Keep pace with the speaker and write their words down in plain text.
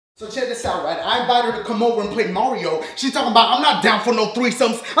So check this out, right? I invited her to come over and play Mario. She's talking about, I'm not down for no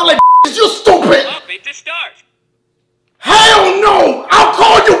threesomes. I'm like, you stupid! Up it to start. Hell no! I'll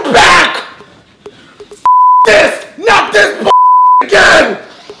call you back! This! Not this again!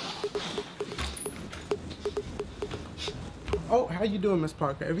 Oh, how you doing, Miss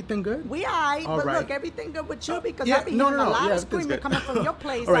Parker? Everything good? We alright, but right. look, everything good with you because yeah, I be hearing a lot of everything's screaming good. coming from your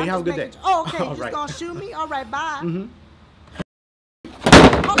place. All right, I'm have a just good making- day. Oh, okay, All you just right. gonna shoot me? All right, bye. Mm-hmm.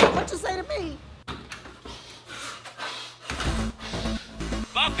 Oh, what you say to me?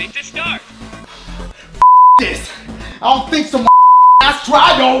 Up it to start. This! I don't think so, Let's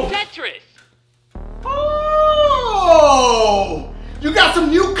try though! Tetris. Oh! You got some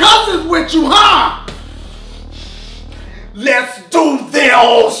new cousins with you, huh? Let's do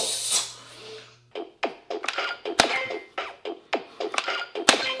this!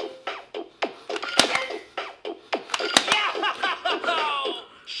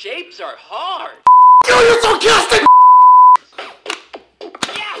 Shapes are hard. You're sarcastic!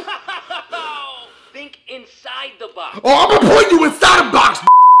 Think inside the box. Oh, I'm gonna put you inside a box!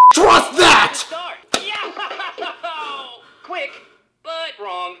 Trust that! Start. Quick, but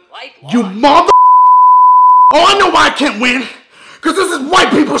wrong. Life You lost. mother... Oh, I know why I can't win! Cause this is white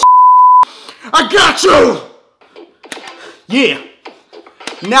people I got you! Yeah.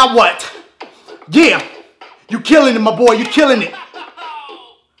 Now what? Yeah. You killing it, my boy. You killing it.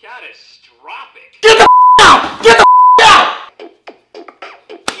 Catastrophic. Get the out! Get the out!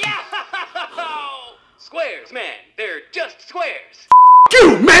 Squares, man. They're just squares.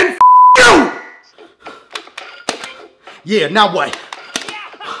 You, man! You! Yeah, now what?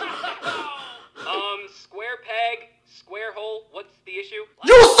 Square peg, square hole. What's the issue?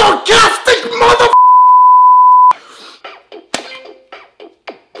 You sarcastic mother...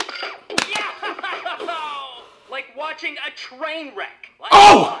 Like watching a train wreck. Like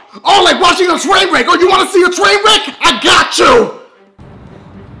Oh! Oh, like watching a train wreck! Oh, you wanna see a train wreck? I got you!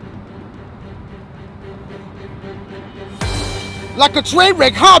 Like a train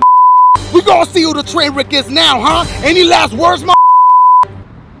wreck, huh? We gonna see who the train wreck is now, huh? Any last words, my...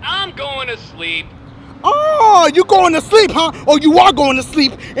 I'm going to sleep. Oh, you going to sleep, huh? Oh, you are going to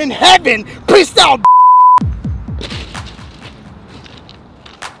sleep in heaven. Peace out,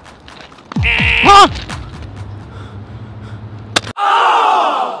 huh?